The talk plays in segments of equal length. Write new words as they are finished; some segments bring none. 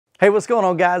Hey, what's going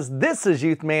on, guys? This is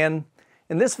Youth Man.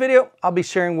 In this video, I'll be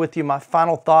sharing with you my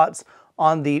final thoughts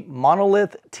on the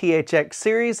Monolith THX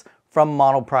series from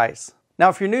Monoprice. Now,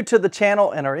 if you're new to the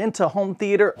channel and are into home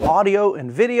theater, audio,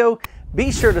 and video,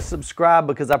 be sure to subscribe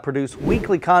because I produce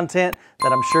weekly content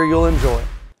that I'm sure you'll enjoy.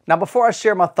 Now, before I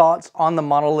share my thoughts on the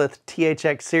Monolith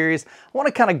THX series, I want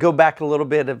to kind of go back a little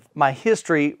bit of my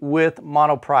history with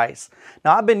Monoprice.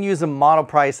 Now, I've been using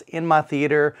Monoprice in my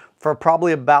theater for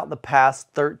probably about the past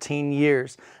 13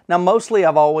 years. Now, mostly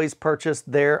I've always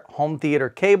purchased their home theater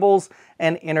cables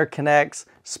and interconnects,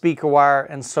 speaker wire,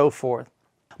 and so forth.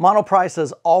 Monoprice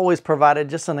has always provided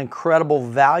just an incredible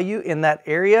value in that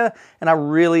area, and I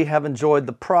really have enjoyed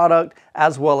the product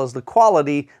as well as the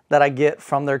quality that I get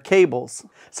from their cables.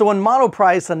 So when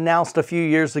Monoprice announced a few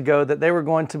years ago that they were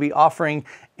going to be offering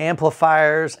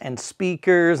amplifiers and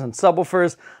speakers and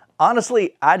subwoofers,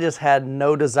 honestly, I just had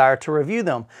no desire to review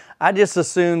them. I just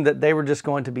assumed that they were just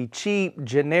going to be cheap,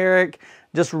 generic,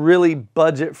 just really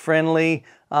budget friendly,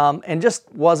 and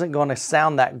just wasn't going to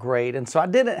sound that great. And so I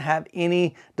didn't have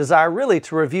any desire really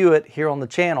to review it here on the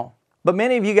channel. But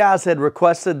many of you guys had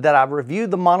requested that I review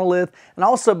the Monolith, and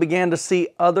also began to see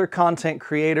other content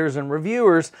creators and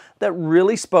reviewers that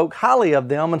really spoke highly of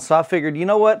them. And so I figured, you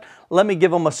know what, let me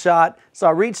give them a shot. So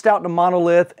I reached out to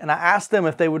Monolith and I asked them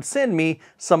if they would send me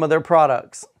some of their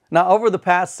products. Now, over the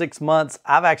past 6 months,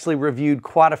 I've actually reviewed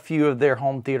quite a few of their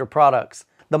home theater products.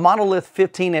 The Monolith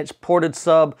 15-inch ported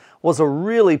sub was a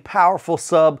really powerful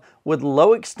sub with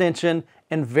low extension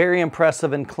and very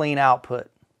impressive and clean output.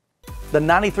 The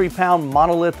 93-pound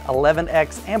Monolith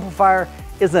 11X amplifier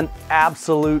is an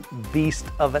absolute beast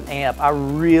of an amp. I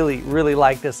really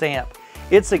like this amp.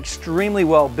 It's extremely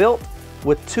well built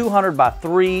with 200 by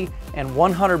 3 and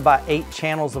 100 by 8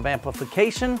 channels of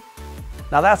amplification.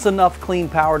 Now that's enough clean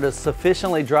power to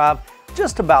sufficiently drive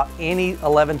just about any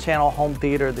 11-channel home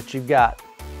theater that you've got.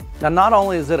 Now, not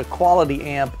only is it a quality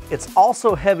amp, it's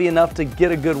also heavy enough to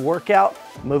get a good workout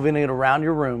moving it around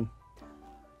your room.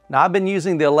 Now, I've been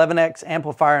using the 11X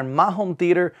amplifier in my home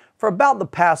theater for about the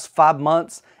past 5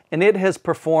 months, and it has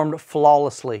performed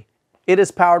flawlessly. It has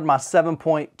powered my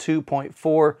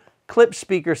 5.1.4 clip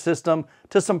speaker system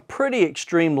to some pretty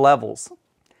extreme levels.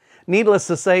 Needless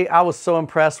to say, I was so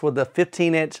impressed with the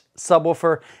 15-inch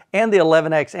subwoofer and the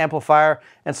 11X amplifier,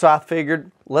 and so I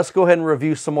figured, let's go ahead and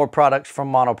review some more products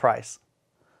from Monoprice.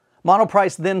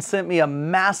 Monoprice then sent me a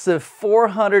massive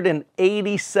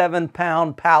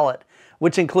 487-pound pallet,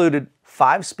 which included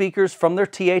 5 speakers from their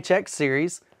THX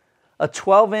series, a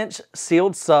 12-inch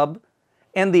sealed sub,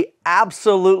 and the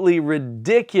absolutely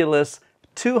ridiculous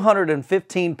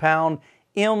 215-pound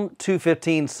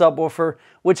M215 subwoofer,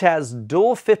 which has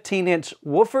dual 15-inch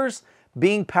woofers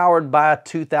being powered by a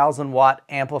 2,000-watt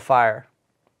amplifier.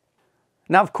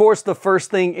 Now, of course, the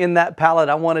first thing in that pallet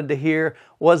I wanted to hear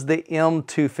was the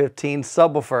M215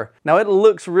 subwoofer. Now, it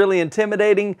looks really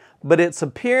intimidating, but its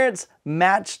appearance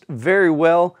matched very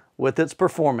well with its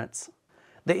performance.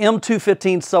 The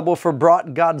M215 subwoofer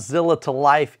brought Godzilla to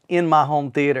life in my home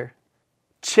theater.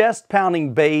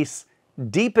 Chest-pounding bass,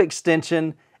 deep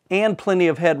extension, and plenty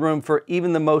of headroom for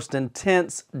even the most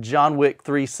intense John Wick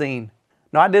 3 scene.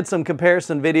 Now, I did some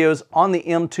comparison videos on the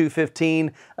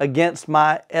M215 against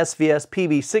my SVS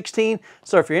PV16,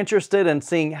 so if you're interested in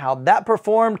seeing how that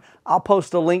performed, I'll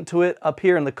post a link to it up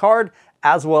here in the card,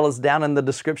 as well as down in the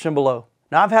description below.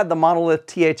 Now, I've had the Monolith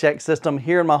THX system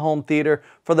here in my home theater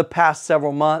for the past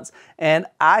several months, and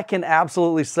I can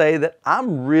absolutely say that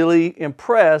I'm really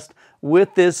impressed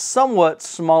with this somewhat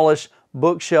smallish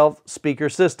bookshelf speaker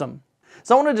system.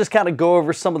 So I want to just kind of go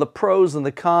over some of the pros and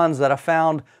the cons that I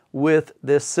found with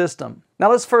this system.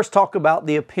 Now, let's first talk about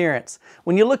the appearance.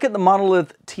 When you look at the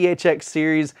Monolith THX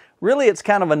series, really it's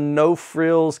kind of a no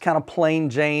frills, kind of plain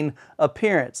Jane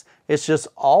appearance. It's just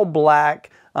all black.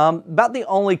 About the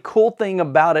only cool thing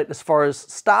about it as far as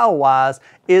style wise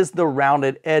is the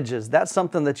rounded edges. That's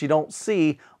something that you don't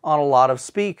see on a lot of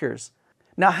speakers.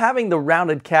 Now, having the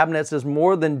rounded cabinets is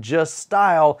more than just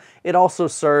style, it also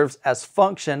serves as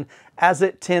function, as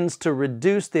it tends to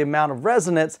reduce the amount of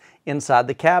resonance inside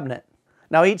the cabinet.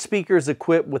 Now, each speaker is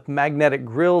equipped with magnetic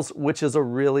grills, which is a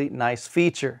really nice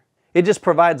feature. It just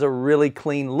provides a really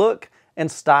clean look and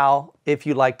style if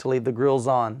you like to leave the grills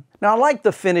on. Now, I like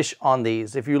the finish on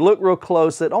these. If you look real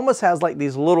close, it almost has like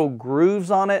these little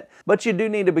grooves on it, but you do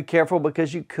need to be careful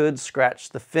because you could scratch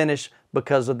the finish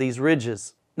because of these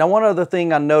ridges. Now, one other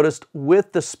thing I noticed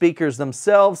with the speakers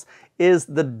themselves is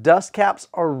the dust caps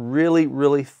are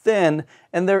really thin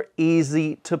and they're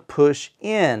easy to push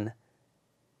in.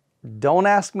 Don't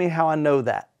ask me how I know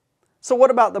that. So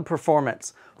what about the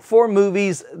performance? For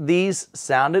movies, these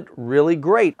sounded really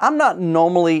great. I'm not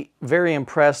normally very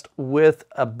impressed with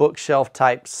a bookshelf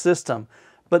type system,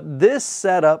 but this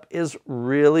setup is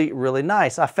really, really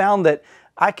nice. I found that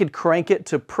I could crank it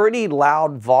to pretty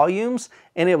loud volumes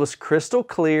and it was crystal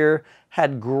clear,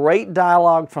 had great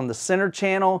dialogue from the center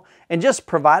channel, and just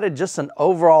provided just an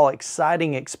overall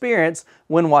exciting experience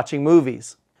when watching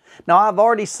movies. Now I've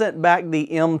already sent back the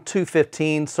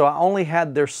M215, so I only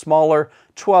had their smaller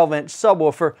 12-inch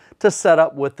subwoofer to set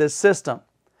up with this system.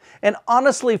 And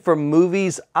honestly, for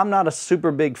movies, I'm not a super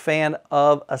big fan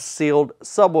of a sealed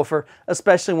subwoofer,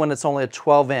 especially when it's only a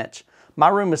 12-inch. My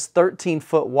room is 13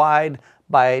 foot wide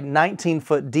by 19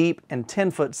 foot deep and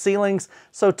 10 foot ceilings,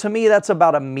 so to me that's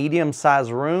about a medium-sized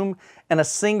room, and a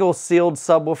single sealed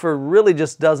subwoofer really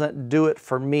just doesn't do it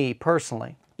for me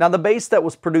personally. Now the bass that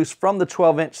was produced from the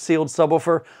 12-inch sealed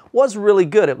subwoofer was really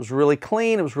good. It was really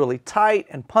clean, it was really tight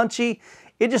and punchy.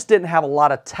 It just didn't have a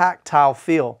lot of tactile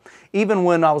feel. Even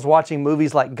when I was watching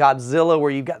movies like Godzilla, where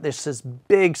you've got this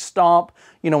big stomp,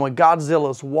 you know, when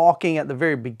Godzilla's walking at the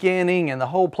very beginning and the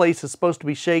whole place is supposed to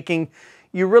be shaking,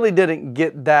 you really didn't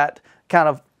get that kind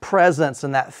of presence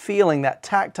and that feeling, that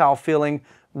tactile feeling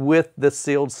with the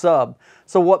sealed sub.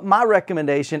 So what my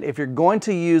recommendation, if you're going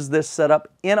to use this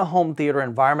setup in a home theater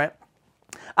environment,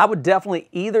 I would definitely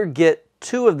either get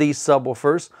 2 of these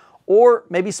subwoofers or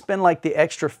maybe spend like the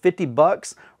extra 50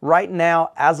 bucks. Right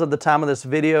now, as of the time of this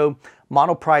video,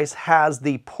 Monoprice has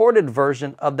the ported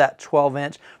version of that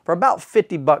 12-inch for about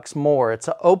 50 bucks more. It's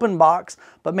an open box,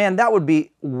 but man, that would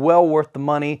be well worth the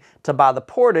money to buy the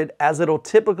ported, as it'll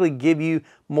typically give you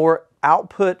more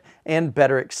output and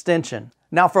better extension.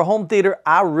 Now for home theater,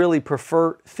 I really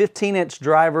prefer 15-inch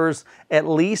drivers at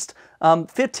least.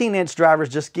 15-inch drivers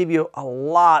just give you a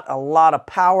lot of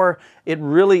power. It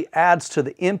really adds to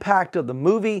the impact of the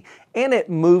movie, and it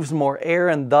moves more air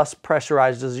and thus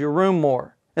pressurizes your room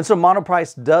more. And so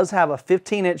Monoprice does have a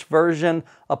 15-inch version,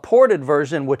 a ported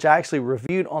version, which I actually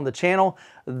reviewed on the channel.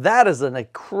 That is an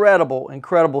incredible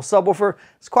subwoofer.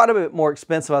 It's quite a bit more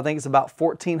expensive. I think it's about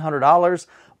 $1,400,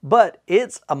 but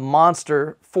it's a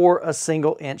monster for a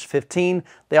single inch 15.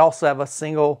 They also have a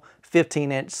single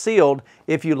 15-inch sealed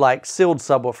if you like sealed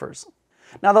subwoofers.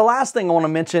 Now the last thing I want to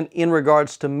mention in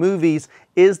regards to movies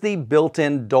is the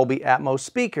built-in Dolby Atmos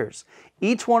speakers.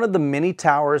 Each one of the mini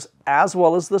towers as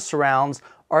well as the surrounds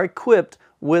are equipped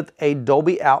with a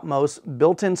Dolby Atmos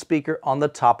built-in speaker on the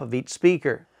top of each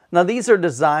speaker. Now these are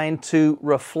designed to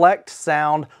reflect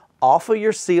sound off of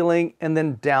your ceiling and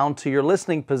then down to your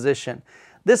listening position.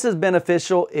 This is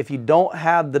beneficial if you don't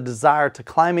have the desire to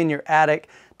climb in your attic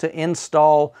to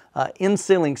install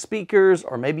in-ceiling speakers,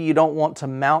 or maybe you don't want to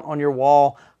mount on your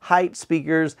wall height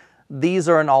speakers. These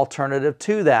are an alternative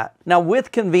to that. Now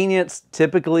with convenience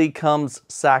typically comes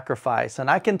sacrifice, and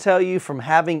I can tell you from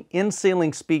having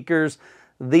in-ceiling speakers,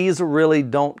 these really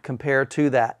don't compare to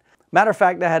that. Matter of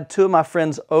fact, I had 2 of my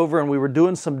friends over and we were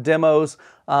doing some demos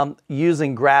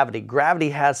using Gravity. Gravity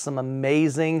has some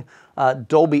amazing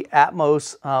Dolby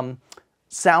Atmos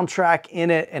soundtrack in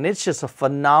it, and it's just a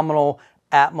phenomenal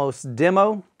Atmos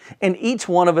demo. And each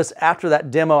one of us, after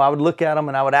that demo, I would look at them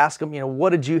and I would ask them, you know,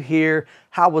 what did you hear?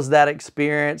 How was that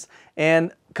experience?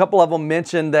 And a couple of them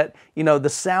mentioned that, you know, the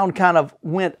sound kind of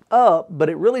went up, but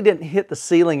it really didn't hit the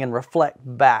ceiling and reflect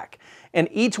back. And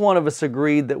each one of us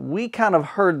agreed that we kind of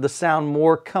heard the sound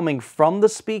more coming from the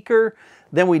speaker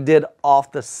than we did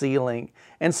off the ceiling.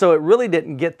 And so it really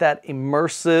didn't get that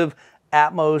immersive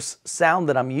Atmos sound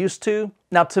that I'm used to.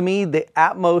 Now to me, the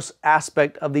Atmos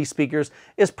aspect of these speakers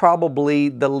is probably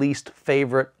the least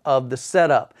favorite of the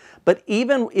setup. But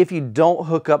even if you don't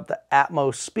hook up the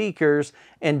Atmos speakers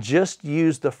and just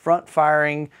use the front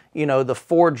firing, you know, the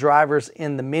 4 drivers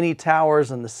in the mini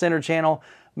towers and the center channel,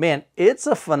 man, it's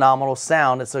a phenomenal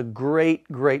sound. It's a great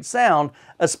sound,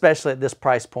 especially at this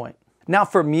price point. Now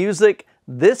for music,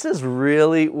 this is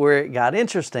really where it got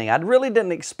interesting. I really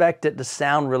didn't expect it to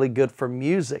sound really good for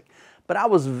music, but I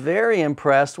was very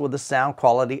impressed with the sound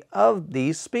quality of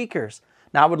these speakers.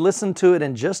 Now I would listen to it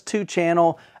in just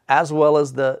 2-channel as well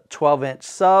as the 12-inch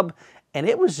sub, and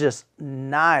it was just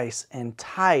nice and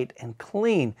tight and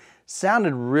clean.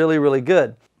 Sounded really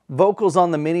good. Vocals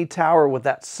on the mini tower with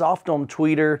that soft dome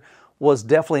tweeter was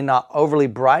definitely not overly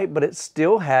bright, but it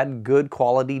still had good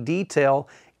quality detail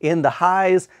in the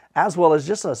highs, as well as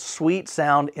just a sweet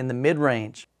sound in the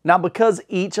mid-range. Now because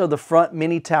each of the front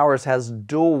mini towers has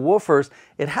dual woofers,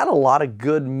 it had a lot of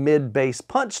good mid-bass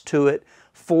punch to it,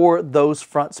 for those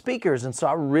front speakers. And so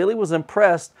I really was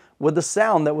impressed with the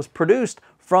sound that was produced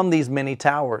from these mini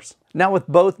towers. Now with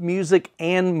both music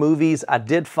and movies, I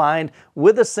did find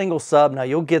with a single sub, now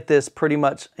you'll get this pretty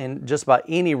much in just about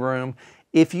any room,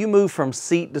 if you move from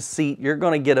seat to seat, you're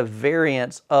going to get a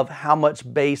variance of how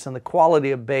much bass and the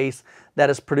quality of bass that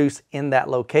is produced in that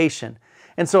location.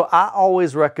 And so I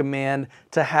always recommend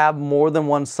to have more than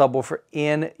one subwoofer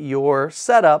in your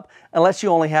setup unless you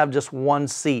only have just one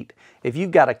seat. If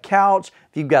you've got a couch,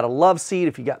 if you've got a love seat,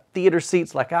 if you've got theater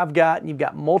seats like I've got, and you've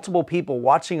got multiple people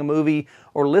watching a movie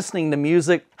or listening to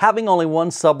music, having only one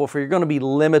subwoofer, you're going to be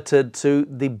limited to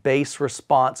the bass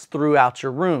response throughout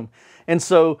your room. And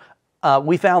so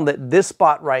we found that this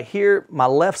spot right here, my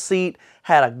left seat,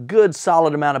 had a good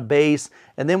solid amount of bass,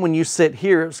 and then when you sit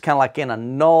here, it was kind of like in a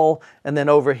null, and then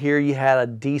over here you had a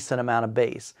decent amount of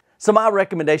bass. So my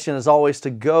recommendation is always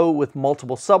to go with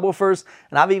multiple subwoofers,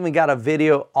 and I've even got a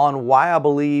video on why I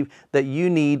believe that you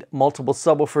need multiple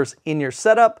subwoofers in your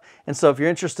setup. And so if you're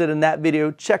interested in that video,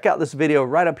 check out this video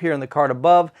right up here in the card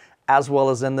above, as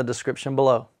well as in the description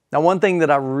below. Now, one thing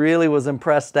that I really was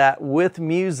impressed at with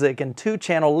music and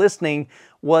 2-channel listening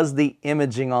was the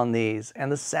imaging on these and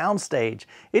the soundstage.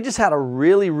 It just had a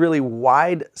really, really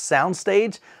wide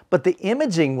soundstage, but the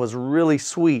imaging was really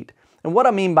sweet. And what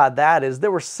I mean by that is there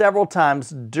were several times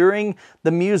during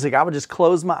the music, I would just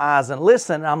close my eyes and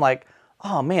listen, and I'm like,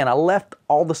 oh man, I left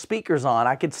all the speakers on.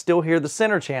 I could still hear the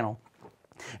center channel.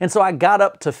 And so I got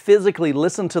up to physically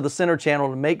listen to the center channel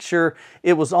to make sure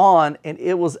it was on, and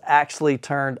it was actually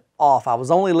turned off. I was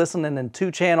only listening in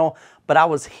 2-channel, but I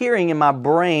was hearing in my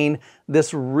brain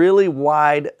this really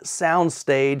wide sound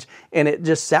stage, and it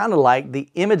just sounded like the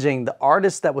imaging, the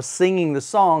artist that was singing the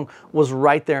song was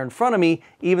right there in front of me,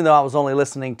 even though I was only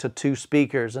listening to 2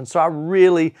 speakers. And so I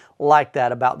really like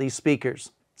that about these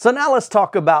speakers. So now let's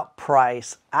talk about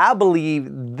price. I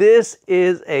believe this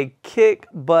is a kick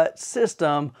butt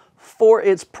system for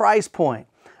its price point.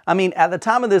 I mean, at the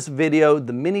time of this video,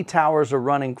 the mini towers are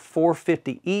running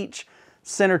 $450 each.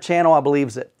 Center channel, I believe,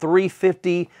 is at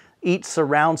 $350. Each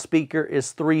surround speaker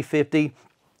is $350.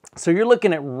 So you're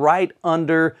looking at right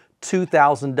under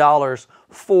 $2,000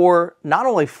 for not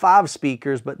only 5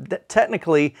 speakers, but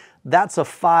technically that's a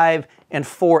 5 and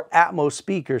 4 Atmos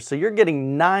speakers. So you're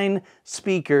getting 9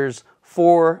 speakers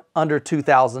for under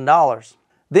 $2,000.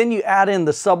 Then you add in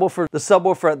the subwoofer. The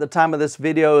subwoofer at the time of this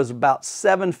video is about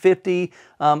 $750.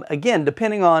 Again,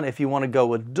 depending on if you want to go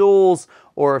with duals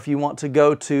or if you want to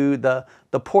go to the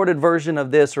ported version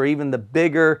of this or even the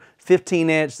bigger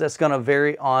 15-inch, that's going to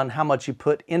vary on how much you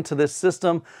put into this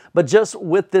system. But just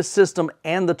with this system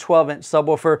and the 12-inch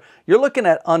subwoofer, you're looking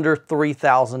at under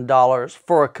 $3,000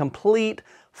 for a complete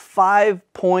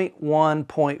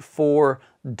 5.1.4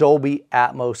 Dolby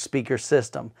Atmos speaker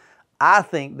system. I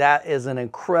think that is an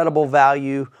incredible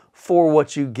value for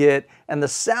what you get and the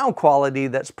sound quality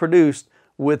that's produced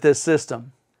with this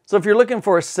system. So if you're looking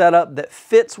for a setup that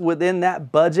fits within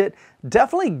that budget,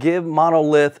 definitely give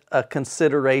Monolith a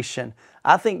consideration.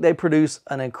 I think they produce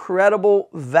an incredible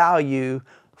value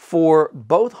for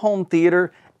both home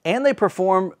theater, and they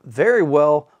perform very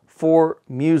well for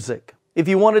music. If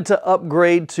you wanted to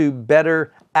upgrade to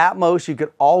better Atmos, you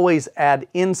could always add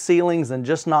in ceilings and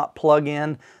just not plug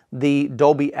in the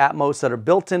Dolby Atmos that are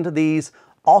built into these.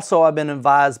 Also, I've been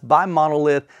advised by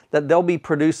Monolith that they'll be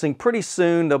producing pretty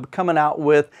soon. They'll be coming out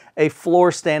with a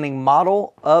floor standing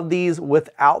model of these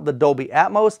without the Dolby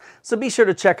Atmos. So be sure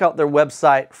to check out their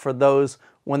website for those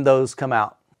when those come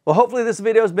out. Well, hopefully this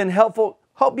video has been helpful.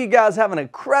 Hope you guys have an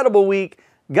incredible week.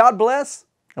 God bless,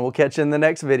 and we'll catch you in the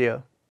next video.